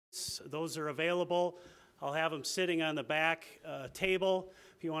Those are available. I'll have them sitting on the back table.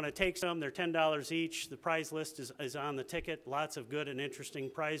 If you want to take some, they're $10 each. The prize list is on the ticket. Lots of good and interesting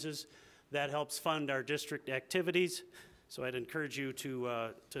prizes. That helps fund our district activities. So I'd encourage you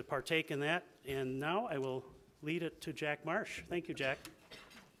to partake in that. And now I will lead it to Jack Marsh. Thank you, Jack.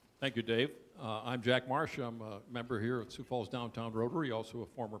 Thank you, Dave. I'm Jack Marsh. I'm a member here at Sioux Falls Downtown Rotary, also a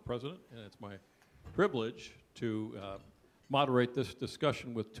former president, and it's my privilege to moderate this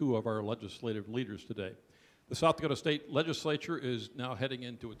discussion with two of our legislative leaders today. The South Dakota State Legislature is now heading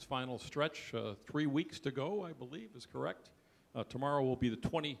into its final stretch. 3 weeks to go, I believe, is correct. Tomorrow will be the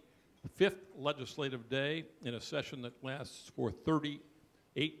 25th legislative day in a session that lasts for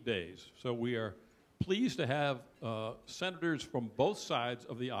 38 days. So we are pleased to have senators from both sides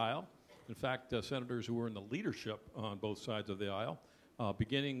of the aisle. In fact, senators who are in the leadership on both sides of the aisle,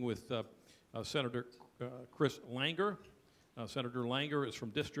 beginning with Senator Chris Langer. Senator Langer is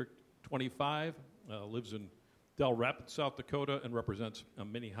from District 25, lives in Del Rapids, South Dakota, and represents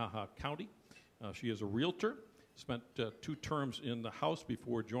Minnehaha County. She is a realtor, spent 2 terms in the House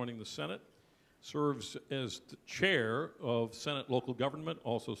before joining the Senate, serves as the chair of Senate Local Government,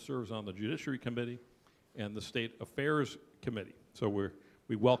 also serves on the Judiciary Committee and the State Affairs Committee. So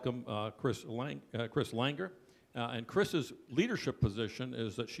we welcome Chris Langer. And Chris's leadership position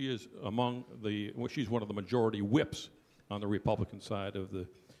is that she is she's one of the majority whips on the Republican side of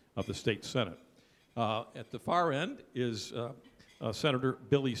the state Senate. At the far end is Senator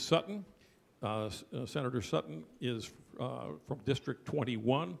Billy Sutton. Senator Sutton is from District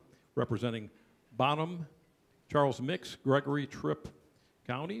 21, representing Bonham, Charles Mix, Gregory, Tripp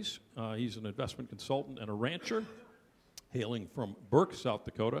counties. He's an investment consultant and a rancher, hailing from Burke, South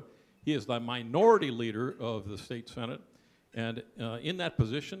Dakota. He is the minority leader of the state Senate, and in that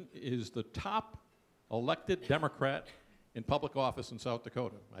position is the top elected Democrat in public office in South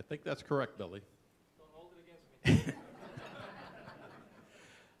Dakota. I think that's correct, Billy. Don't hold it against me.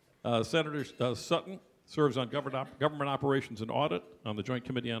 Senator Sutton serves on government operations and audit, on the Joint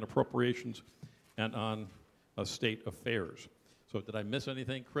Committee on Appropriations, and on state affairs. So did I miss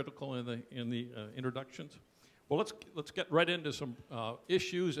anything critical in the introductions? Well, let's get right into some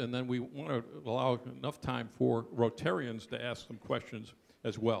issues, and then we want to allow enough time for Rotarians to ask some questions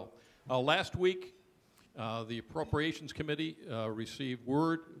as well. Last week, the Appropriations Committee received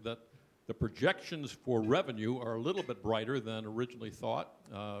word that the projections for revenue are a little bit brighter than originally thought.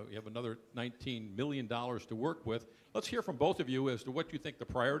 We have another $19 million to work with. Let's hear from both of you as to what you think the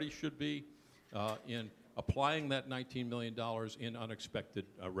priorities should be in applying that $19 million in unexpected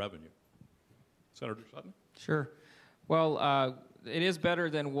revenue. Senator Sutton? Sure. Well, it is better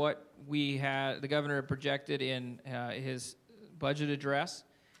than what the governor had projected in his budget address.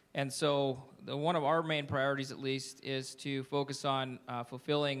 And so one of our main priorities, at least, is to focus on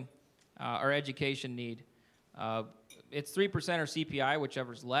fulfilling our education need. It's 3% or CPI,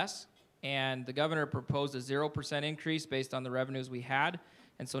 whichever's less. And the governor proposed a 0% increase based on the revenues we had.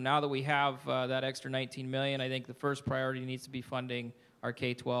 And so now that we have that extra $19 million, I think the first priority needs to be funding our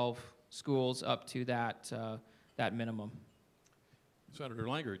K-12 schools up to that minimum. Senator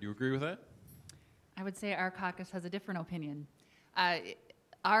Langer, do you agree with that? I would say our caucus has a different opinion.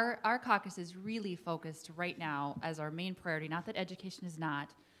 Our caucus is really focused right now as our main priority, not that education is not,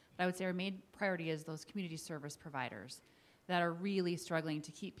 but I would say our main priority is those community service providers that are really struggling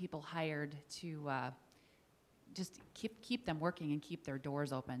to keep people hired to just keep them working and keep their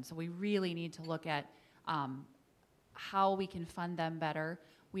doors open. So we really need to look at how we can fund them better.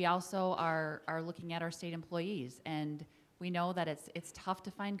 We also are looking at our state employees, and we know that it's tough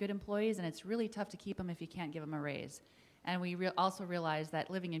to find good employees, and it's really tough to keep them if you can't give them a raise. And we also realize that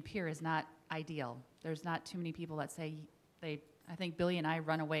living in Pierre is not ideal. There's not too many people that say I think Billy and I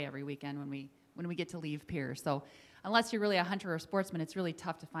run away every weekend when we get to leave Pierre. So unless you're really a hunter or sportsman, it's really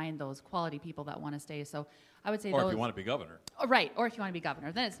tough to find those quality people that want to stay. So I would say or if you want to be governor. Oh, right, or if you want to be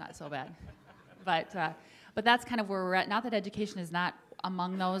governor, then it's not so bad. But that's kind of where we're at. Not that education is not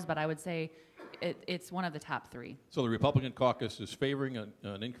among those, but I would say it's one of the top 3. So the Republican caucus is favoring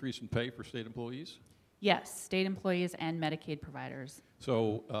an increase in pay for state employees? Yes, state employees and Medicaid providers.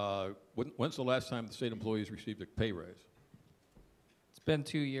 So when's the last time the state employees received a pay raise? It's been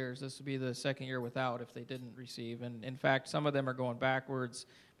 2 years. This would be the second year without if they didn't receive. And in fact, some of them are going backwards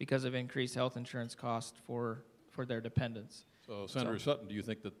because of increased health insurance costs for their dependents. So Senator Sutton, do you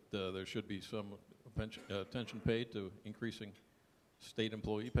think that there should be some attention paid to increasing state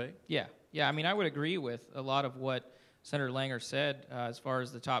employee pay? Yeah. I mean, I would agree with a lot of what Senator Langer said as far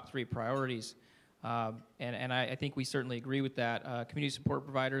as the top 3 priorities. And I think we certainly agree with that. Community support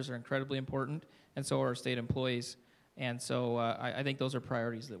providers are incredibly important, and so are our state employees. And so I think those are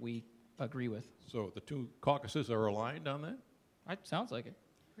priorities that we agree with. So the two caucuses are aligned on that? Sounds like it.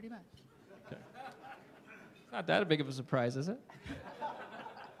 Pretty much. Okay. It's not that big of a surprise, is it?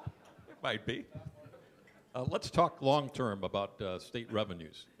 It might be. Let's talk long-term about state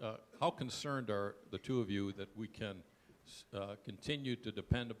revenues. How concerned are the two of you that we can continue to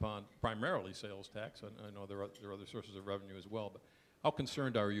depend upon primarily sales tax? I know there are other sources of revenue as well, but how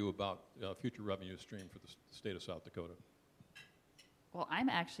concerned are you about future revenue stream for the state of South Dakota? Well, I'm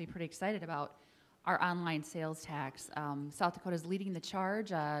actually pretty excited about our online sales tax. South Dakota is leading the charge.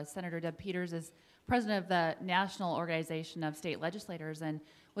 Senator Deb Peters is president of the National Organization of State Legislators and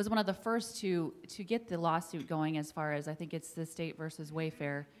was one of the first to get the lawsuit going, as far as I think it's the state versus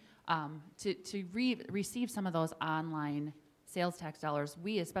Wayfair, to receive some of those online sales tax dollars.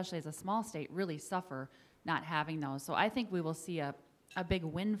 We, especially as a small state, really suffer not having those. So I think we will see a big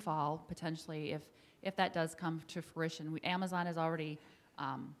windfall potentially if that does come to fruition. Amazon has already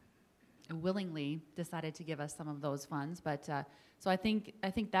willingly decided to give us some of those funds, but so I think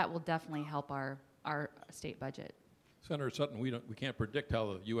that will definitely help our state budget. Senator Sutton, we can't predict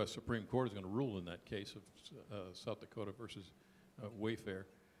how the U.S. Supreme Court is going to rule in that case of South Dakota versus Wayfair.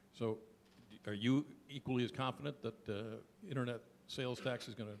 So are you equally as confident that internet sales tax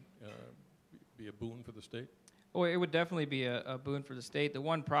is going to be a boon for the state? Well, it would definitely be a boon for the state. The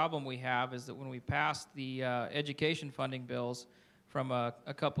one problem we have is that when we passed the education funding bills from a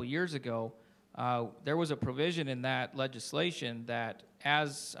couple years ago, there was a provision in that legislation that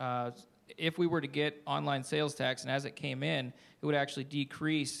if we were to get online sales tax and as it came in, it would actually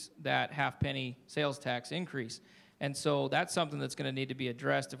decrease that half-penny sales tax increase. And so that's something that's going to need to be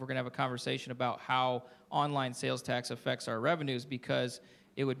addressed if we're going to have a conversation about how online sales tax affects our revenues, because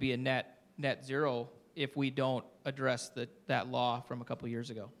it would be a net zero if we don't address that law from a couple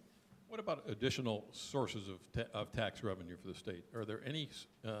years ago. What about additional sources of tax revenue for the state? Are there any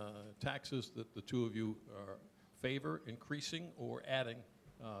taxes that the two of you favor increasing or adding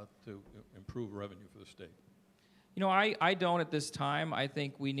to improve revenue for the state? You know, I don't at this time. I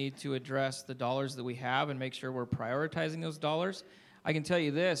think we need to address the dollars that we have and make sure we're prioritizing those dollars. I can tell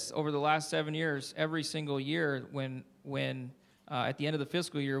you this, over the last 7 years, every single year when at the end of the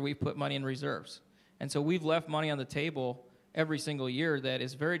fiscal year, we've put money in reserves. And so we've left money on the table every single year that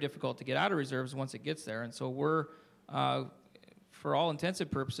is very difficult to get out of reserves once it gets there. And so we're, for all intensive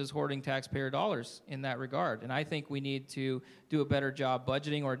purposes, hoarding taxpayer dollars in that regard. And I think we need to do a better job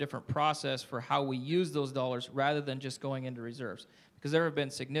budgeting or a different process for how we use those dollars rather than just going into reserves. Because there have been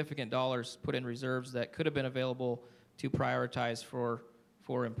significant dollars put in reserves that could have been available to prioritize for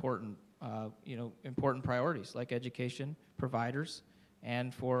important, important priorities like education, providers,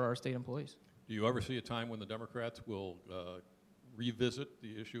 and for our state employees. Do you ever see a time when the Democrats will revisit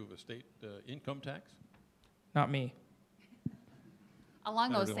the issue of a state income tax? Not me.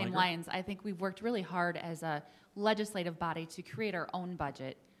 Along those same lines, I think we've worked really hard as a legislative body to create our own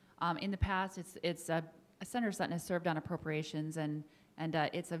budget. In the past, Senator Sutton has served on appropriations, and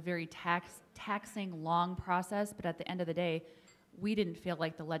it's a very taxing, long process, but at the end of the day, we didn't feel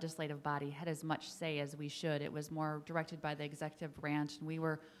like the legislative body had as much say as we should. It was more directed by the executive branch, and we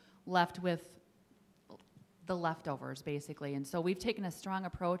were left with the leftovers, basically. And so we've taken a strong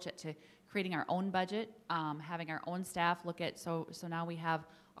approach to creating our own budget, having our own staff look at, so now we have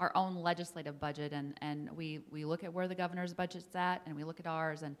our own legislative budget, and we look at where the governor's budget's at, and we look at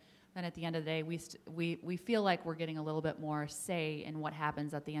ours, and then at the end of the day, we feel like we're getting a little bit more say in what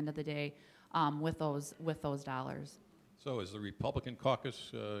happens at the end of the day with those dollars. So is the Republican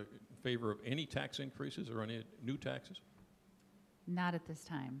caucus in favor of any tax increases or any new taxes? Not at this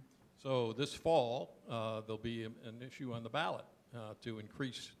time. So this fall, there'll be an issue on the ballot to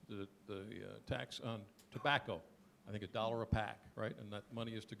increase the tax on tobacco. I think $1 a pack, right? And that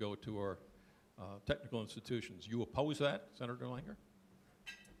money is to go to our technical institutions. You oppose that, Senator Langer?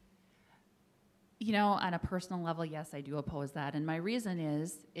 You know, on a personal level, yes, I do oppose that. And my reason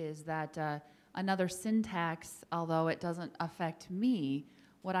is that another sin tax, although it doesn't affect me,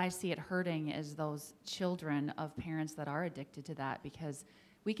 what I see it hurting is those children of parents that are addicted to that, because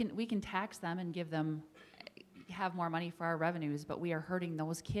we can tax them and have more money for our revenues, but we are hurting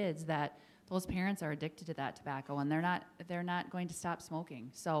those kids that those parents are addicted to that tobacco, and they're not going to stop smoking.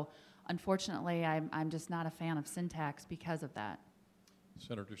 So unfortunately, I'm just not a fan of sin tax because of that.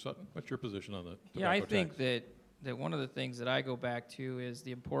 Senator Sutton, what's your position on the tobacco Yeah, I tax? think that one of the things that I go back to is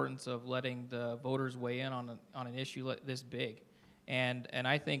the importance of letting the voters weigh in on an issue this big. And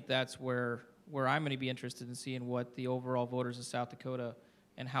I think that's where I'm going to be interested in seeing what the overall voters of South Dakota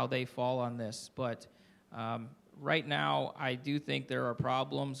and how they fall on this. But right now, I do think there are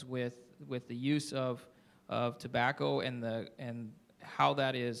problems with the use of of tobacco and how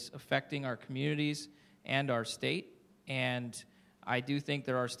that is affecting our communities and our state. And I do think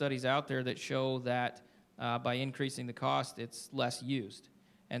there are studies out there that show that by increasing the cost, it's less used.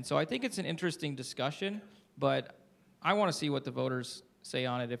 And so I think it's an interesting discussion, but I want to see what the voters say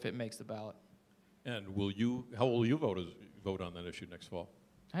on it if it makes the ballot. And how will you vote on that issue next fall?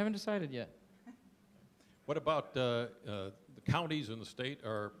 I haven't decided yet. What about the counties in the state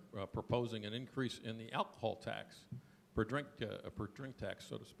are proposing an increase in the alcohol tax per drink tax,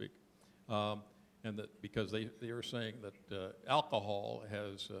 so to speak, and that because they are saying that alcohol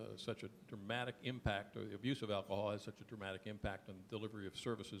has such a dramatic impact, or the abuse of alcohol has such a dramatic impact on delivery of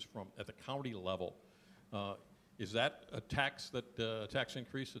services at the county level. Is that a tax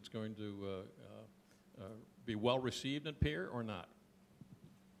increase that's going to be well received in Pierre or not?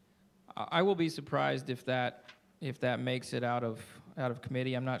 I will be surprised if that makes it out of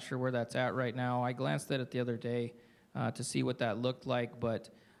committee. I'm not sure where that's at right now. I glanced at it the other day to see what that looked like, but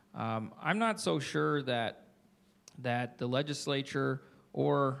I'm not so sure that the legislature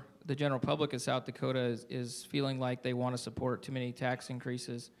or the general public of South Dakota is feeling like they want to support too many tax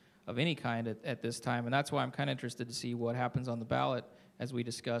increases of any kind at this time, and that's why I'm kind of interested to see what happens on the ballot as we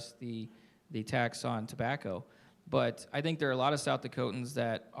discuss the tax on tobacco. But I think there are a lot of South Dakotans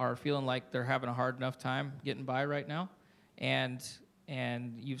that are feeling like they're having a hard enough time getting by right now, and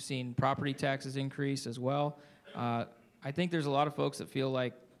you've seen property taxes increase as well. I think there's a lot of folks that feel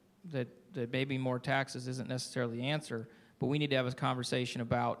like that maybe more taxes isn't necessarily the answer, but we need to have a conversation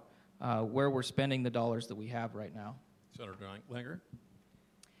about where we're spending the dollars that we have right now. Senator Langer?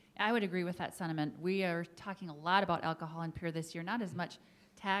 I would agree with that sentiment. We are talking a lot about alcohol in Pierre this year, not as much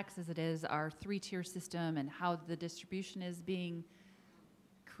tax as it is our three-tier system and how the distribution is being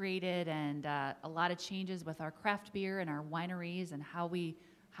created, and a lot of changes with our craft beer and our wineries and how we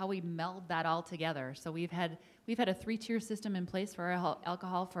meld that all together. So we've had a three-tier system in place for our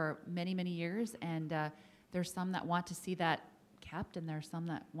alcohol for many, many years, and there's some that want to see that kept, and there's some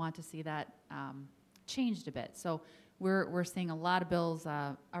that want to see that changed a bit. So we're seeing a lot of bills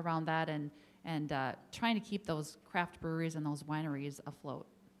around that, and trying to keep those craft breweries and those wineries afloat.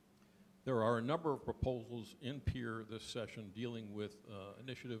 There are a number of proposals in Pierre this session dealing with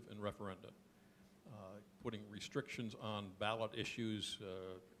initiative and referenda, putting restrictions on ballot issues,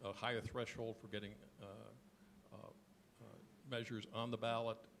 a higher threshold for getting measures on the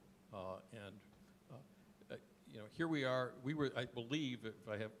ballot, and here we are. We were, I believe, if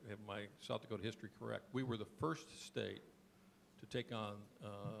I have my South Dakota history correct, we were the first state to take on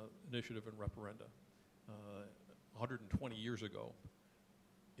initiative and referenda 120 years ago.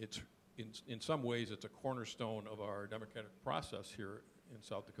 It's in some ways it's a cornerstone of our democratic process here in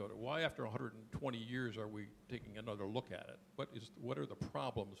South Dakota. Why, after 120 years, are we taking another look at it? What are the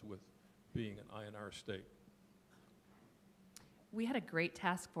problems with being an INR state? We had a great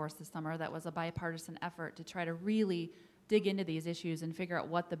task force this summer that was a bipartisan effort to try to really dig into these issues and figure out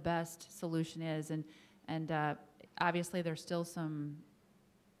what the best solution is. And obviously there's still some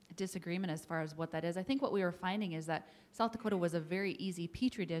disagreement as far as what that is. I think what we were finding is that South Dakota was a very easy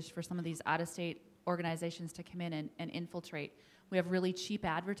petri dish for some of these out-of-state organizations to come in and infiltrate. We have really cheap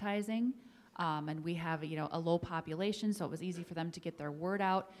advertising, and we have a low population, so it was easy for them to get their word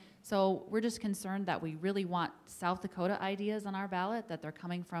out. So we're just concerned that we really want South Dakota ideas on our ballot, that they're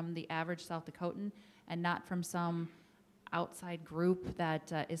coming from the average South Dakotan and not from some outside group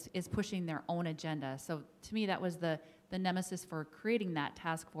that is pushing their own agenda. So to me, that was the nemesis for creating that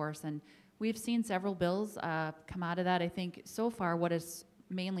task force, and we've seen several bills come out of that. I think so far what has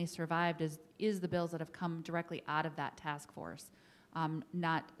mainly survived is the bills that have come directly out of that task force,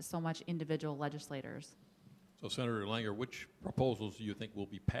 not so much individual legislators. So, Senator Langer, which proposals do you think will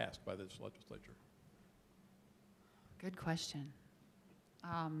be passed by this legislature? Good question.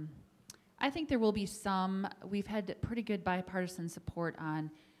 I think there will be some. We've had pretty good bipartisan support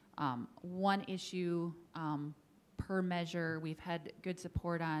on one issue per measure. We've had good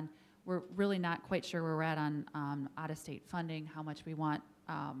support on, we're really not quite sure where we're at on out-of-state funding, how much we want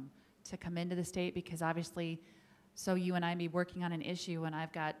to come into the state, because obviously, so you and I may be working on an issue and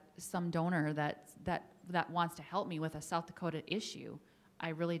I've got some donor that wants to help me with a South Dakota issue. I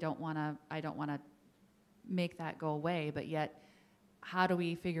really don't want to make that go away, but yet how do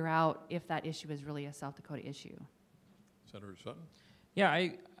we figure out if that issue is really a South Dakota issue? Senator Sutton? Yeah,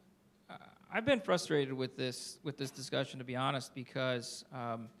 I've been frustrated with this discussion, to be honest, because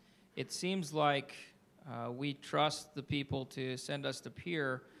it seems like we trust the people to send us to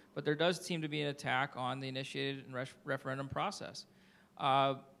Pierre, but there does seem to be an attack on the initiated and referendum process.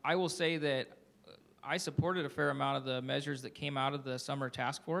 I will say that I supported a fair amount of the measures that came out of the summer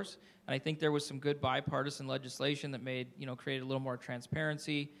task force, and I think there was some good bipartisan legislation that made, created a little more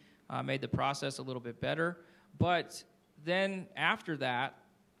transparency, made the process a little bit better. But then after that,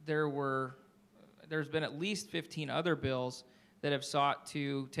 there's been at least 15 other bills that have sought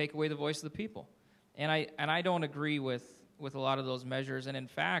to take away the voice of the people. And I don't agree with a lot of those measures. And in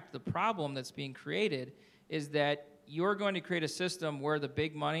fact, the problem that's being created is that you're going to create a system where the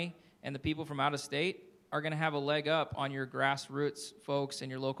big money and the people from out of state are going to have a leg up on your grassroots folks in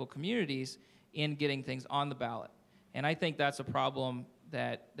your local communities in getting things on the ballot. And I think that's a problem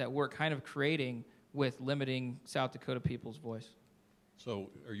that we're kind of creating with limiting South Dakota people's voice. So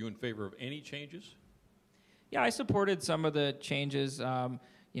are you in favor of any changes? Yeah, I supported some of the changes,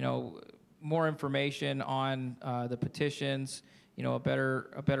 more information on the petitions, a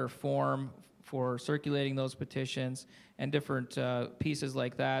better form for circulating those petitions, and different pieces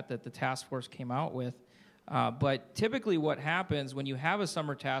like that the task force came out with. But typically what happens when you have a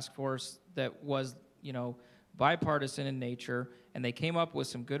summer task force that was, bipartisan in nature, and they came up with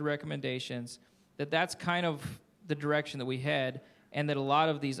some good recommendations, that's kind of the direction that we head, and that a lot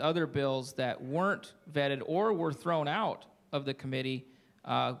of these other bills that weren't vetted or were thrown out of the committee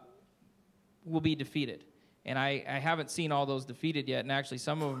will be defeated. And I haven't seen all those defeated yet, and actually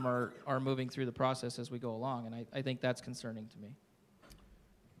some of them are moving through the process as we go along, and I think that's concerning to me.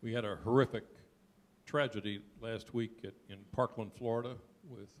 We had a horrific tragedy last week in Parkland, Florida,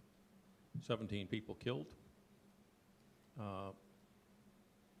 with 17 people killed.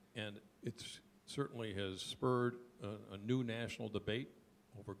 And it certainly has spurred a new national debate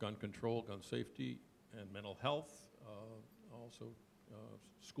over gun control, gun safety, and mental health, also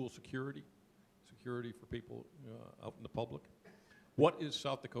school security for people out in the public. What is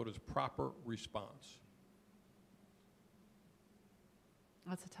South Dakota's proper response?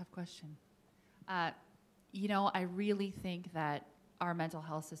 That's a tough question. I really think that our mental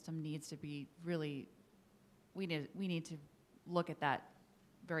health system needs to be we need to look at that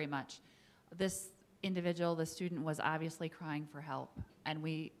very much. This individual, the student, was obviously crying for help, and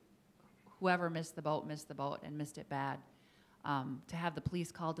whoever missed the boat and missed it bad. To have the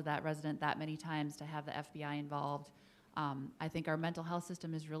police called to that resident that many times, to have the FBI involved, I think our mental health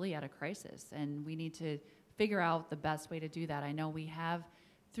system is really at a crisis, and we need to figure out the best way to do that. I know we have,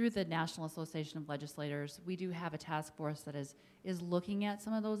 through the National Association of Legislators, we do have a task force that is looking at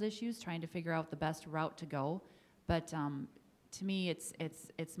some of those issues, trying to figure out the best route to go. But to me,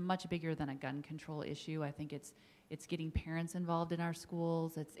 it's much bigger than a gun control issue. I think it's getting parents involved in our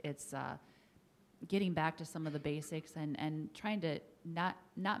schools. It's getting back to some of the basics and trying to not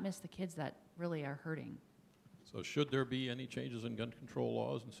miss the kids that really are hurting. So should there be any changes in gun control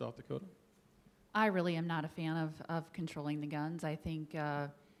laws in South Dakota? I really am not a fan of controlling the guns. I think,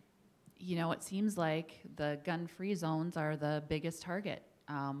 it seems like the gun-free zones are the biggest target.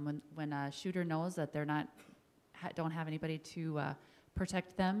 When a shooter knows that they're don't have anybody to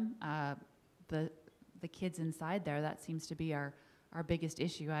protect them, the kids inside there, that seems to be our biggest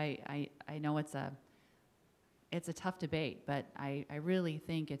issue. I know it's a tough debate, but I really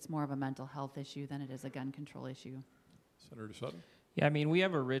think it's more of a mental health issue than it is a gun control issue. Senator Sutton? Yeah, I mean, we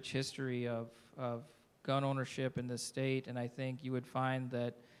have a rich history of gun ownership in this state, and I think you would find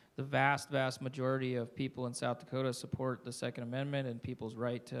that the vast majority of people in South Dakota support the Second Amendment and people's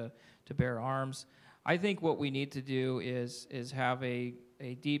right to bear arms. I think what we need to do is have a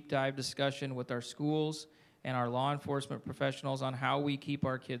deep dive discussion with our schools and our law enforcement professionals on how we keep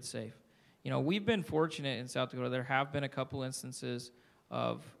our kids safe. We've been fortunate in South Dakota. There have been a couple instances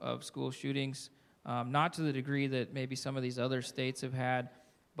of school shootings, not to the degree that maybe some of these other states have had,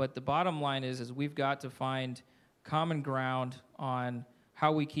 but the bottom line is we've got to find common ground on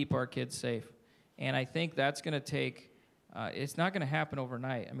how we keep our kids safe. And I think that's going to take, it's not going to happen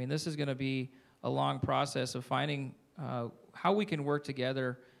overnight. I mean, this is going to be a long process of finding how we can work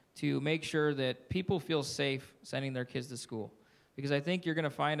together to make sure that people feel safe sending their kids to school. Because I think you're going to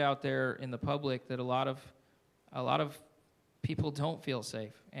find out there in the public that a lot of people don't feel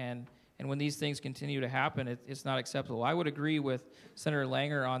safe. And when these things continue to happen, it's not acceptable. I would agree with Senator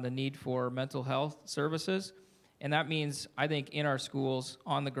Langer on the need for mental health services. And that means, I think, in our schools,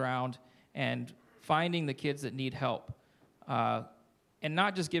 on the ground, and finding the kids that need help. And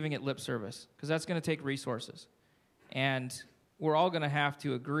not just giving it lip service, because that's going to take resources. And we're all going to have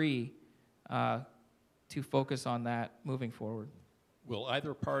to agree to focus on that moving forward. Will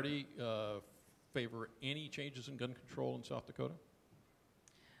either party favor any changes in gun control in South Dakota?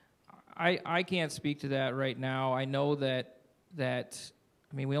 I can't speak to that right now. I know that I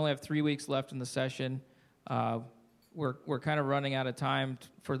mean, we only have 3 weeks left in the session. we're kind of running out of time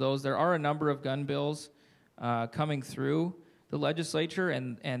for those. There are a number of gun bills coming through the legislature,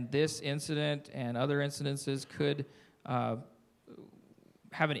 and this incident and other incidences could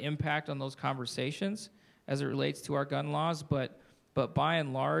have an impact on those conversations as it relates to our gun laws. But by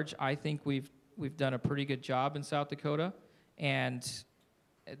and large, I think we've done a pretty good job in South Dakota, and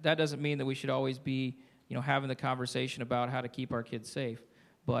that doesn't mean that we should always be, having the conversation about how to keep our kids safe.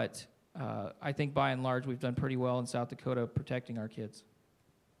 But I think by and large, we've done pretty well in South Dakota protecting our kids.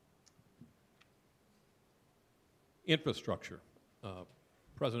 Infrastructure.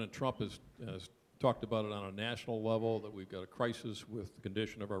 President Trump has talked about it on a national level, that we've got a crisis with the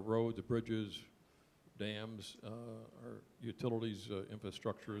condition of our roads, the bridges, dams, our utilities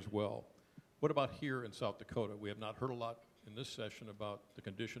infrastructure as well. What about here in South Dakota? We have not heard a lot in this session about the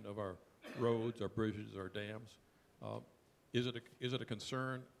condition of our roads, our bridges, our dams. Is it a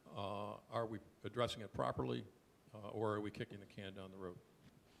concern? Are we addressing it properly, or are we kicking the can down the road?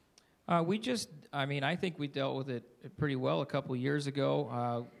 I think we dealt with it pretty well a couple years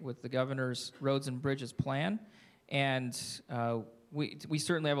ago with the governor's roads and bridges plan, and we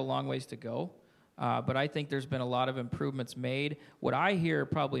certainly have a long ways to go, but I think there's been a lot of improvements made. What I hear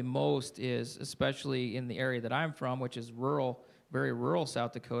probably most is, especially in the area that I'm from, which is rural, very rural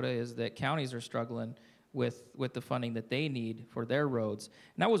South Dakota, is that counties are struggling with the funding that they need for their roads.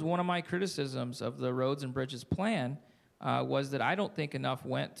 And that was one of my criticisms of the roads and bridges plan, was that I don't think enough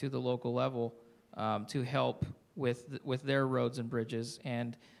went to the local level to help with their roads and bridges,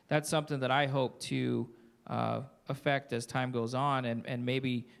 and that's something that I hope to affect as time goes on, and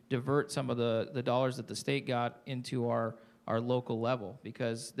maybe divert some of the dollars that the state got into our local level,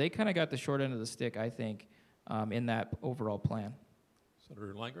 because they kind of got the short end of the stick, I think, in that overall plan.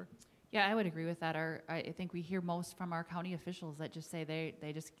 Senator Langer? Yeah, I would agree with that. I think we hear most from our county officials that just say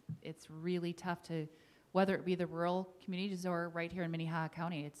it's really tough to, whether it be the rural communities or right here in Minnehaha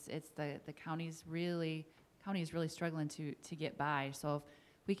County, it's the county is really struggling to get by. So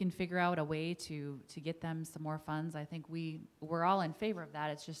if we can figure out a way to get them some more funds, I think we're all in favor of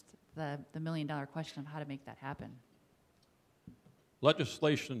that. It's just the $1 million question of how to make that happen.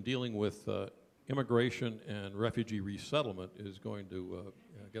 Legislation dealing with immigration and refugee resettlement is going to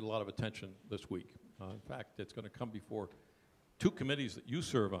get a lot of attention this week. In fact, it's going to come before two committees that you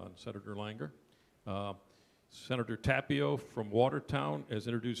serve on, Senator Langer. Senator Tapio from Watertown has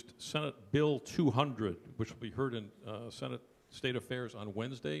introduced Senate Bill 200, which will be heard in Senate State Affairs on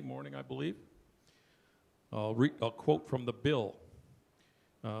Wednesday morning, I believe. I'll quote from the bill.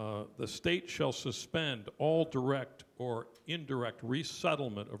 The state shall suspend all direct or indirect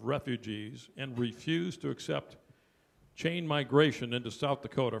resettlement of refugees and refuse to accept chain migration into South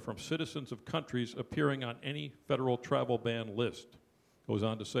Dakota from citizens of countries appearing on any federal travel ban list. Goes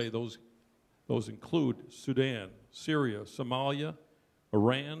on to say those include Sudan, Syria, Somalia,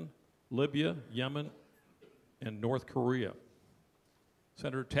 Iran, Libya, Yemen, and North Korea.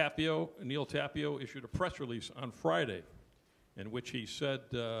 Senator Neil Tapio, issued a press release on Friday in which he said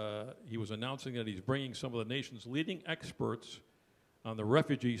he was announcing that he's bringing some of the nation's leading experts on the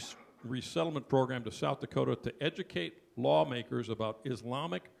refugee resettlement program to South Dakota to educate lawmakers about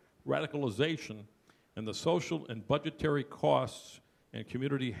Islamic radicalization and the social and budgetary costs and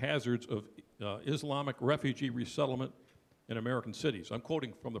community hazards of Islamic refugee resettlement in American cities. I'm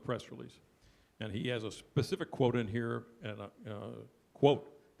quoting from the press release. And he has a specific quote in here, and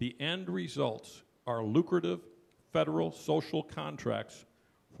quote, "The end results are lucrative federal social contracts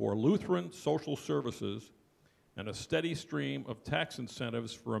for Lutheran social services and a steady stream of tax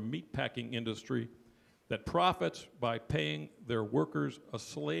incentives for a meatpacking industry that profits by paying their workers a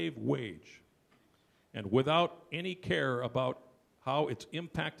slave wage and without any care about how it's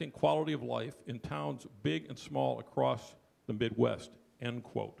impacting quality of life in towns big and small across the Midwest," end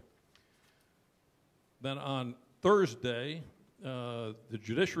quote. Then on Thursday, the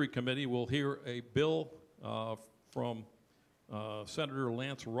Judiciary Committee will hear a bill from Senator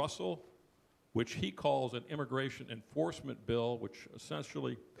Lance Russell, which he calls an immigration enforcement bill, which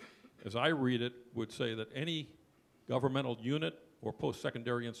essentially, as I read it, would say that any governmental unit or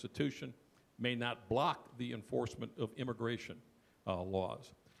post-secondary institution may not block the enforcement of immigration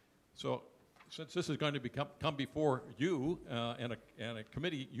laws. So since this is going to come before you and a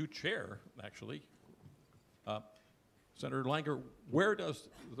committee you chair, actually, Senator Langer, where does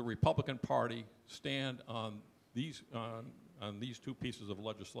the Republican Party stand on these two pieces of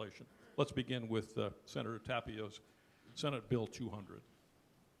legislation? Let's begin with Senator Tapio's Senate Bill 200.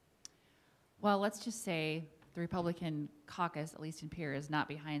 Well, let's just say the Republican caucus, at least in Pierre, is not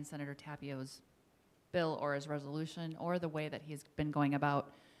behind Senator Tapio's bill or his resolution or the way that he's been going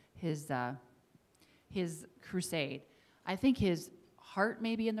about his his crusade. I think his heart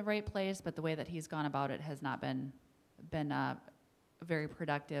may be in the right place, but the way that he's gone about it has not been very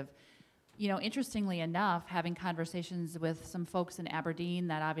productive. You know, interestingly enough, having conversations with some folks in Aberdeen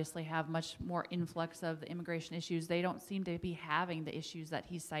that obviously have much more influx of the immigration issues, they don't seem to be having the issues that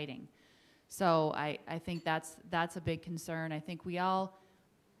he's citing. So I think that's a big concern. I think we all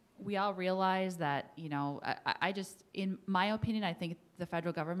realize that, you know, I just, in my opinion, I think the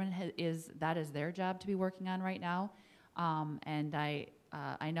federal government that is their job to be working on right now. And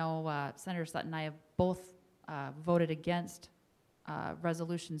I know Senator Sutton and I have both voted against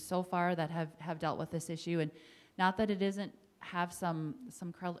resolutions so far that have dealt with this issue, and not that it isn't have some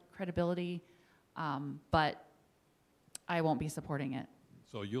credibility, but I won't be supporting it.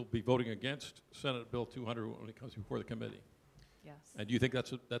 So you'll be voting against Senate Bill 200 when it comes before the committee? Yes. And do you think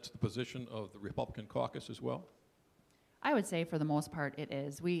that's the position of the Republican caucus as well? I would say for the most part it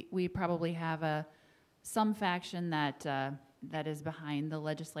is. We probably have some faction that is behind the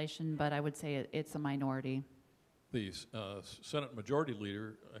legislation, but I would say it's a minority. The Senate Majority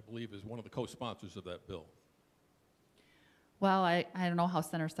Leader, I believe, is one of the co-sponsors of that bill. Well, I don't know how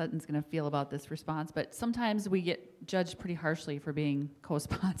Senator Sutton's going to feel about this response, but sometimes we get judged pretty harshly for being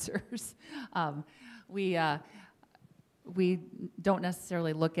co-sponsors. We don't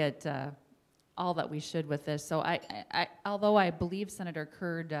necessarily look at all that we should with this. So although I believe Senator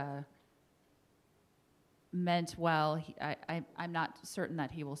Curd meant well, I'm not certain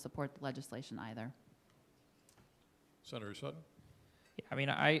that he will support the legislation either. Senator Sutton? Yeah, I mean,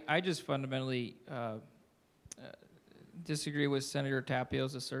 I just fundamentally disagree with Senator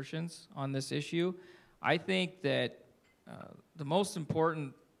Tapio's assertions on this issue. I think that the most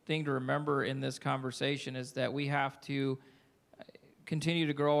important thing to remember in this conversation is that we have to continue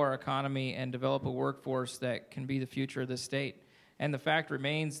to grow our economy and develop a workforce that can be the future of the state. And the fact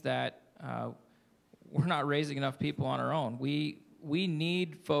remains that we're not raising enough people on our own. We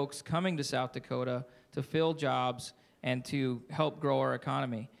need folks coming to South Dakota to fill jobs and to help grow our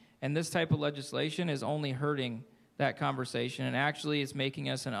economy. And this type of legislation is only hurting that conversation, and actually it's making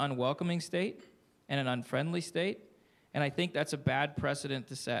us an unwelcoming state and an unfriendly state, and I think that's a bad precedent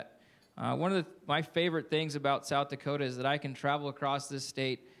to set. One of my favorite things about South Dakota is that I can travel across this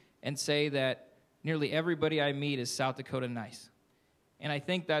state and say that nearly everybody I meet is South Dakota nice. And I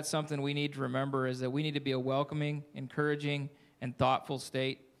think that's something we need to remember, is that we need to be a welcoming, encouraging, and thoughtful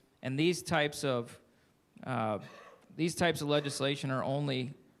state, and these types of legislation are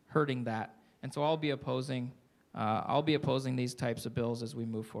only hurting that. And so I'll be opposing these types of bills as we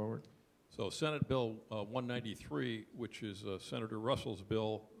move forward. So Senate Bill 193, which is Senator Russell's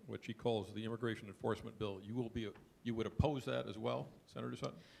bill, which he calls the Immigration Enforcement Bill, you would oppose that as well, Senator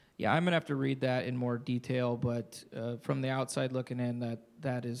Sutton? Yeah, I'm gonna have to read that in more detail, but from the outside looking in,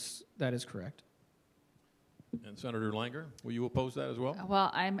 that is correct. And Senator Langer, will you oppose that as well?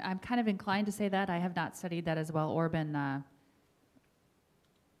 Well, I'm kind of inclined to say that. I have not studied that as well, or been. I'm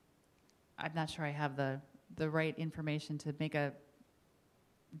not sure I have the right information to make a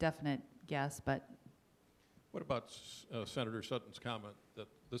definite guess, but. What about Senator Sutton's comment that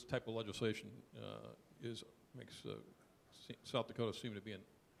this type of legislation makes South Dakota seem to be an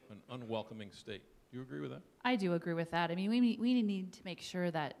unwelcoming state? Do you agree with that? I do agree with that. I mean, we need to make sure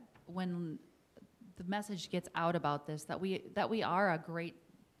that when the message gets out about this, that we are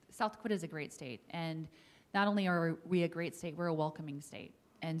South Dakota is a great state, and not only are we a great state, we're a welcoming state.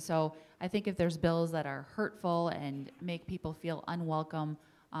 And so I think if there's bills that are hurtful and make people feel unwelcome,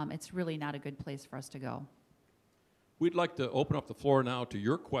 it's really not a good place for us to go. We'd like to open up the floor now to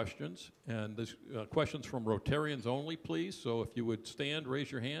your questions, and this questions from Rotarians only, please. So if you would stand,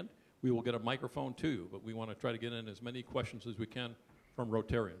 raise your hand, we will get a microphone too, but we want to try to get in as many questions as we can from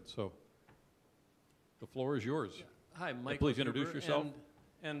Rotarians. So the floor is yours. Yeah. Hi, Michael. Please introduce Huber, yourself.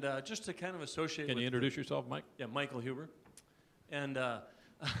 And just to kind of associate Can with you introduce yourself, Mike? Yeah, Michael Huber. And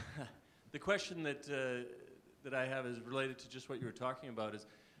the question that I have is related to just what you were talking about. Is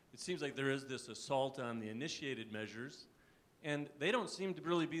it seems like there is this assault on the initiated measures, and they don't seem to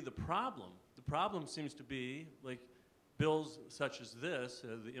really be the problem. The problem seems to be like bills such as this,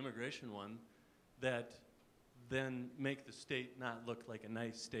 the immigration one, that then make the state not look like a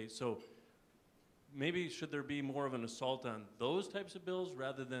nice state. So maybe should there be more of an assault on those types of bills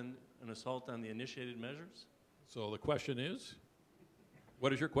rather than an assault on the initiated measures? So the question is,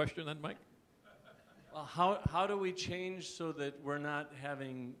 what is your question then, Mike? Well, how do we change so that we're not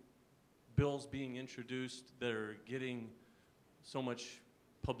having bills being introduced that are getting so much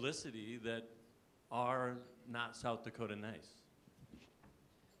publicity that are not South Dakota nice?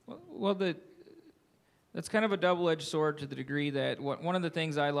 Well, that's kind of a double-edged sword to the degree that one of the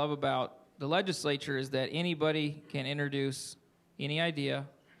things I love about the legislature is that anybody can introduce any idea,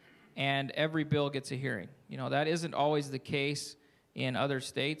 and every bill gets a hearing. You know, that isn't always the case in other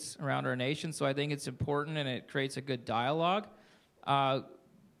states around our nation, so I think it's important and it creates a good dialogue.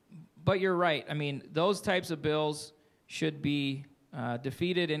 But you're right. I mean, those types of bills should be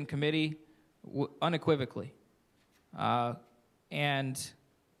defeated in committee unequivocally. And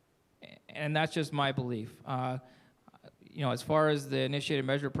that's just my belief. You know, as far as the initiated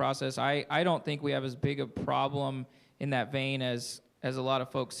measure process, I don't think we have as big a problem in that vein as a lot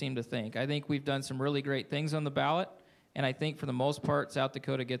of folks seem to think. I think we've done some really great things on the ballot, and I think for the most part, South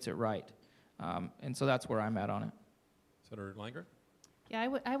Dakota gets it right. And so that's where I'm at on it. Senator Langer? Yeah,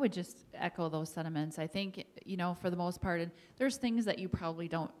 I would just echo those sentiments. I think, you know, for the most part, and there's things that you probably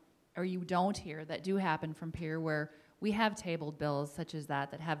don't, or you don't hear that do happen from Pierre, where we have tabled bills such as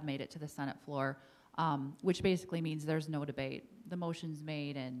that have made it to the Senate floor, which basically means there's no debate. The motion's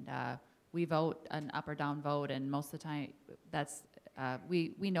made, and we vote an up or down vote, and most of the time that's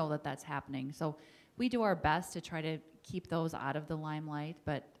we know that that's happening. So we do our best to try to keep those out of the limelight,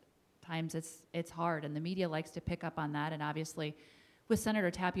 but times it's hard, and the media likes to pick up on that. And obviously, with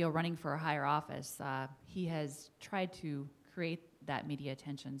Senator Tapio running for a higher office, he has tried to create that media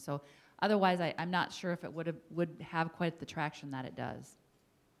attention. So otherwise, I'm not sure if it would have quite the traction that it does.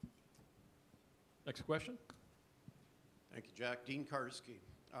 Next question. Thank you, Jack. Dean Karski.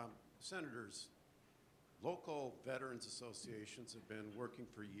 Senators, local veterans associations have been working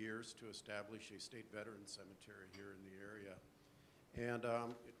for years to establish a state veteran cemetery here in the area. And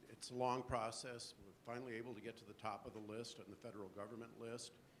it's a long process. We're finally able to get to the top of the list on the federal government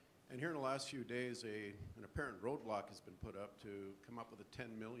list. And here in the last few days, an apparent roadblock has been put up to come up with a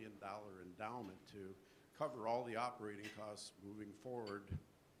 $10 million endowment to cover all the operating costs moving forward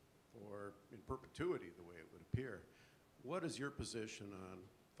for in perpetuity, the way it would appear. What is your position on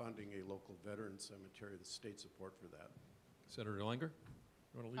funding a local veteran cemetery, the state support for that? Senator Langer,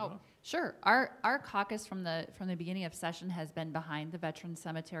 you want to lead off? Sure. Our caucus from the beginning of session has been behind the veteran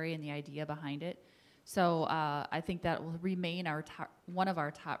cemetery and the idea behind it. So I think that will remain one of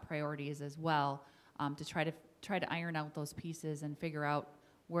our top priorities as well, to try to iron out those pieces and figure out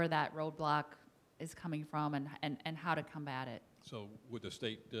where that roadblock is coming from and how to combat it. So would the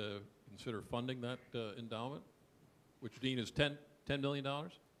state consider funding that endowment, which, Dean, is $10 million? The endowment's $10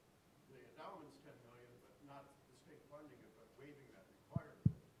 million, but not the state funding it, but waiving that requirement.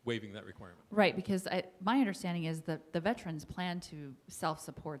 Waiving that requirement. Right, because my understanding is that the veterans plan to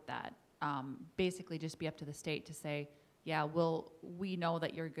self-support that. Basically just be up to the state to say, yeah, we know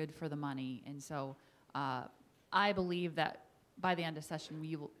that you're good for the money. And so I believe that by the end of session,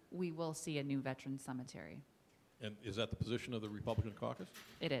 we will see a new veteran cemetery. And is that the position of the Republican caucus?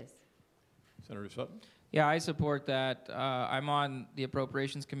 It is. Senator Sutton? Yeah, I support that. I'm on the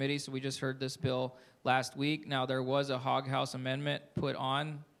Appropriations Committee, so we just heard this bill last week. Now, there was a Hog House amendment put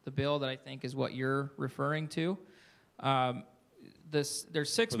on the bill that I think is what you're referring to. There's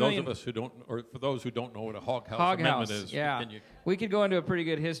 $6 million. Those of us who don't, or for those who don't know what a Hog House amendment is, yeah. We could go into a pretty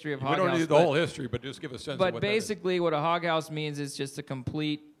good history of Hog House. We don't need the whole history, but just give a sense of what But basically, what a Hog House means is just a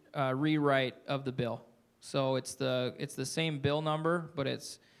complete rewrite of the bill. So it's the same bill number, but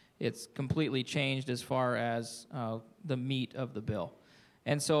it's completely changed as far as the meat of the bill.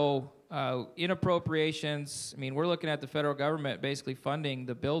 And so in appropriations, I mean, we're looking at the federal government basically funding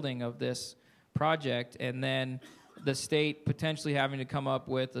the building of this project, and then the state potentially having to come up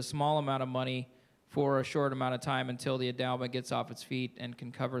with a small amount of money for a short amount of time until the endowment gets off its feet and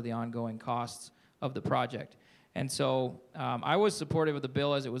can cover the ongoing costs of the project. And so I was supportive of the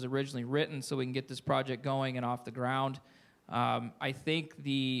bill as it was originally written so we can get this project going and off the ground. I think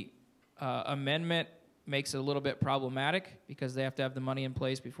the amendment makes it a little bit problematic because they have to have the money in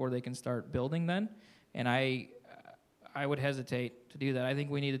place before they can start building then. And I would hesitate to do that. I think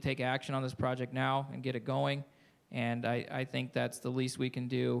we need to take action on this project now and get it going. And I think that's the least we can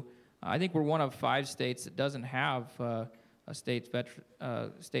do. I think we're one of 5 states that doesn't have a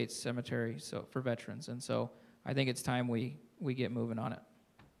state cemetery for veterans. And so I think it's time we get moving on it.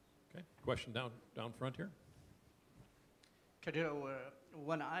 Okay, question down front here. Could you,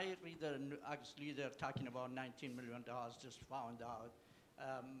 when I read actually they're talking about $19 million, just found out,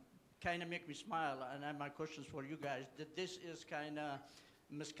 kind of make me smile. And then my questions for you guys, that this is kind of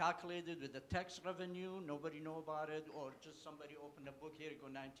miscalculated with the tax revenue, nobody know about it, or just somebody opened a book, here you go,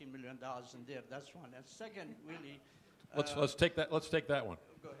 $19 million in there. That's one. And second, really, let's take that one.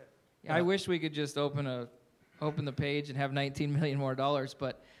 Go ahead. Yeah, I wish we could just open the page and have $19 million more,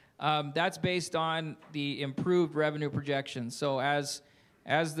 but that's based on the improved revenue projections. So as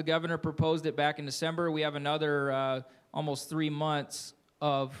the governor proposed it back in December, we have another almost 3 months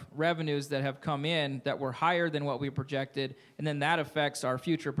of revenues that have come in that were higher than what we projected, and then that affects our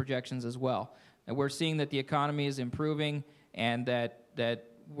future projections as well. And we're seeing that the economy is improving and that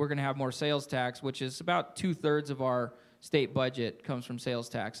we're going to have more sales tax, which is about 2/3 of our state budget comes from sales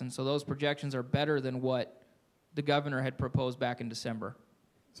tax. And so those projections are better than what the governor had proposed back in December.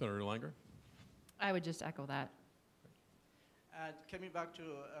 Senator Langer? I would just echo that. Coming back to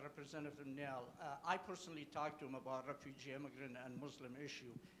Representative Nell, I personally talked to him about refugee, immigrant, and Muslim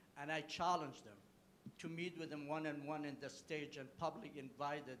issue, and I challenged them to meet with him one-on-one in the stage and publicly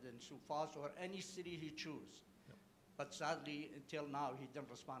invited in Sioux Falls or any city he choose. Yep. But sadly, until now, he didn't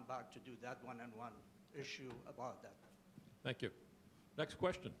respond back to do that one-on-one issue about that. Thank you. Next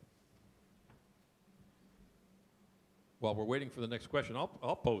question. While we're waiting for the next question,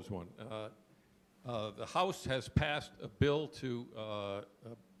 I'll pose one. The House has passed a bill to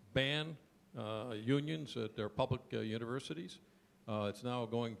ban unions at their public universities. It's now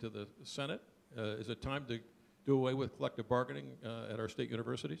going to the Senate. Is it time to do away with collective bargaining at our state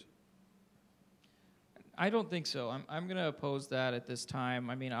universities? I don't think so. I'm going to oppose that at this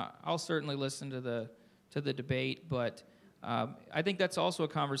time. I mean, I'll certainly listen to the debate, but I think that's also a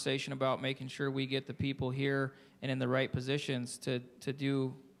conversation about making sure we get the people here and in the right positions to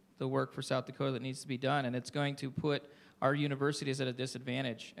do the work for South Dakota that needs to be done, and it's going to put our universities at a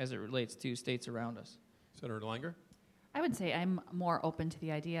disadvantage as it relates to states around us. Senator Langer? I would say I'm more open to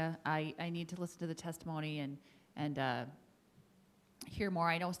the idea. I need to listen to the testimony and hear more.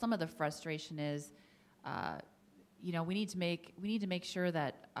 I know some of the frustration is, you know, we need to make sure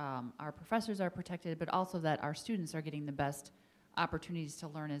that our professors are protected, but also that our students are getting the best opportunities to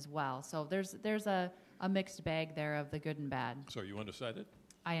learn as well. So there's a mixed bag there of the good and bad. So are you undecided?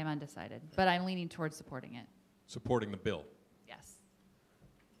 I am undecided, but I'm leaning towards supporting it. Supporting the bill? Yes.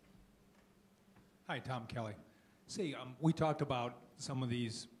 Hi, Tom Kelly. See, we talked about some of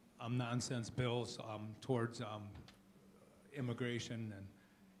these nonsense bills towards immigration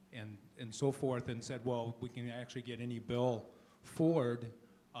and so forth, and said, well, we can actually get any bill forward,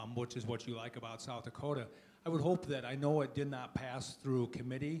 which is what you like about South Dakota. I would hope that, I know it did not pass through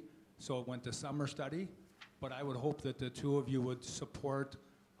committee, so it went to summer study, but I would hope that the two of you would support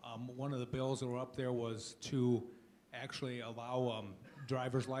one of the bills that were up there was to actually allow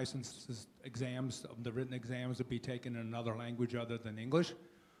driver's license exams, the written exams, to be taken in another language other than English.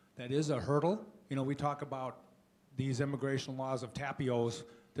 That is a hurdle. You know, we talk about these immigration laws of Tapios.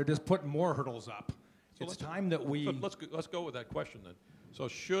 They're just putting more hurdles up. So it's time that we... So let's go with that question then. So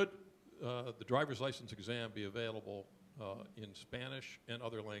should the driver's license exam be available in Spanish and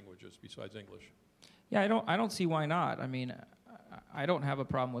other languages besides English? Yeah, I don't see why not. I mean, I don't have a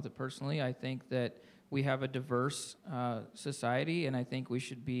problem with it personally. I think that we have a diverse society, and I think we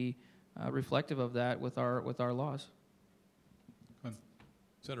should be reflective of that with our laws.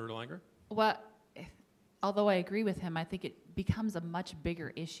 Senator Langer? Well, although I agree with him, I think it becomes a much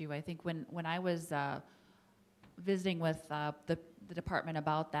bigger issue. I think when I was visiting with the department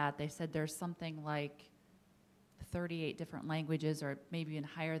about that, they said there's something like 38 different languages, or maybe even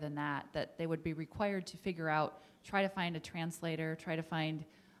higher than that, that they would be required to figure out, try to find a translator, try to find,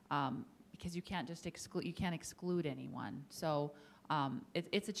 because you can't just exclude anyone. So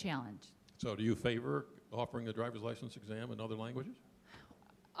it's a challenge. So do you favor offering the driver's license exam in other languages?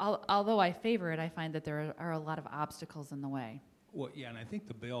 Although I favor it, I find that there are a lot of obstacles in the way. Well, yeah, and I think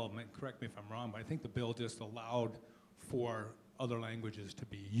the bill, correct me if I'm wrong, but I think the bill just allowed for other languages to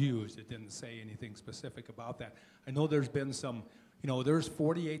be used. It didn't say anything specific about that. I know there's been some, you know, there's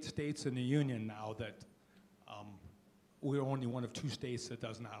 48 states in the union now that we're only one of 2 states that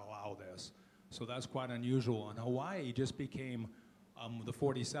does not allow this. So that's quite unusual. And Hawaii just became the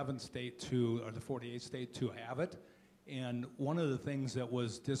 47th state or the 48th state to have it. And one of the things that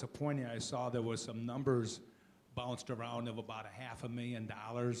was disappointing, I saw there was some numbers bounced around of about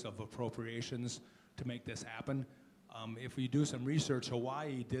 $500,000 of appropriations to make this happen. If you do some research,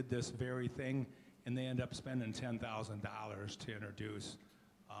 Hawaii did this very thing, and they end up spending $10,000 to introduce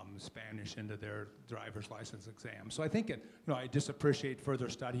Spanish into their driver's license exam. So I think I just appreciate further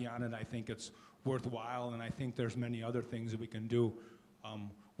study on it. I think it's worthwhile, and I think there's many other things that we can do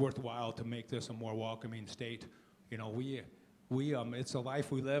worthwhile to make this a more welcoming state. You know, it's the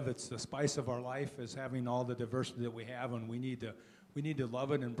life we live. It's the spice of our life, is having all the diversity that we have, and we need to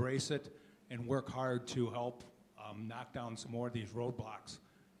love it, embrace it, and work hard to help knock down some more of these roadblocks.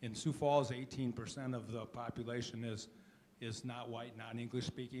 In Sioux Falls, 18% of the population is not white, not English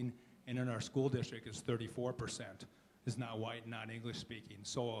speaking, and in our school district, it's 34% is not white, not English speaking.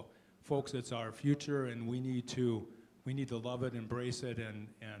 So, folks, it's our future, and we need to love it, embrace it, and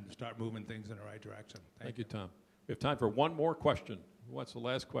start moving things in the right direction. Thank you, Tom. We have time for one more question. Who wants the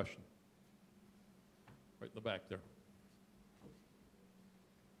last question? Right in the back there.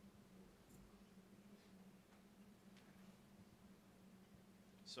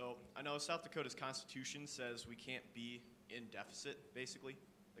 So I know South Dakota's constitution says we can't be in deficit, basically.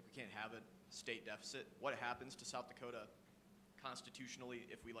 Like we can't have a state deficit. What happens to South Dakota constitutionally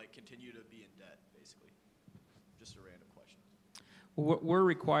if we like continue to be in debt, basically? Just a random question. We're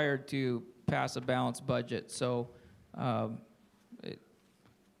required to pass a balanced budget, so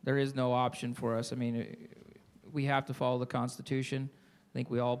there is no option for us. I mean, we have to follow the Constitution. I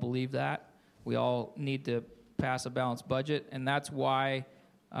think we all believe that. We all need to pass a balanced budget, and that's why,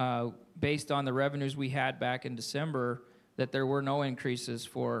 based on the revenues we had back in December, that there were no increases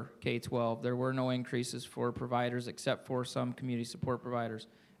for K-12. There were no increases for providers except for some community support providers,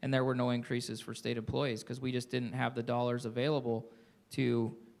 and there were no increases for state employees because we just didn't have the dollars available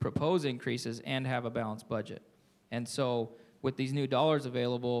to propose increases and have a balanced budget. And so with these new dollars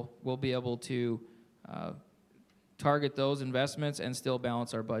available, we'll be able to target those investments and still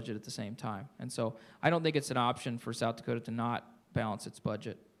balance our budget at the same time. And so I don't think it's an option for South Dakota to not balance its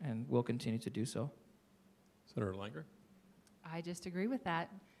budget, and we'll continue to do so. Senator Langer? I just agree with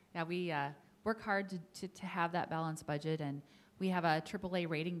that. Yeah, we work hard to have that balanced budget, and we have a AAA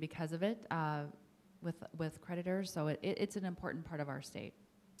rating because of it with creditors, so it's an important part of our state.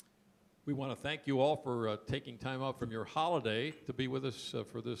 We want to thank you all for taking time out from your holiday to be with us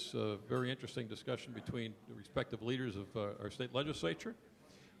for this very interesting discussion between the respective leaders of our state legislature.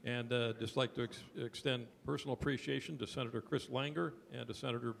 And just like to extend personal appreciation to Senator Chris Langer and to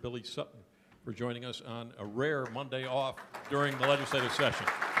Senator Billy Sutton for joining us on a rare Monday off during the legislative session.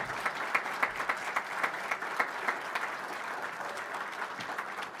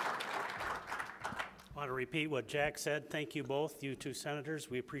 I want to repeat what Jack said. Thank you both, you two senators.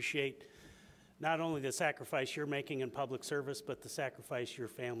 We appreciate not only the sacrifice you're making in public service, but the sacrifice your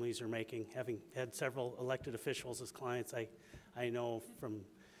families are making. Having had several elected officials as clients, I know from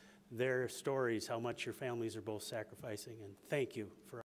their stories how much your families are both sacrificing, and thank you for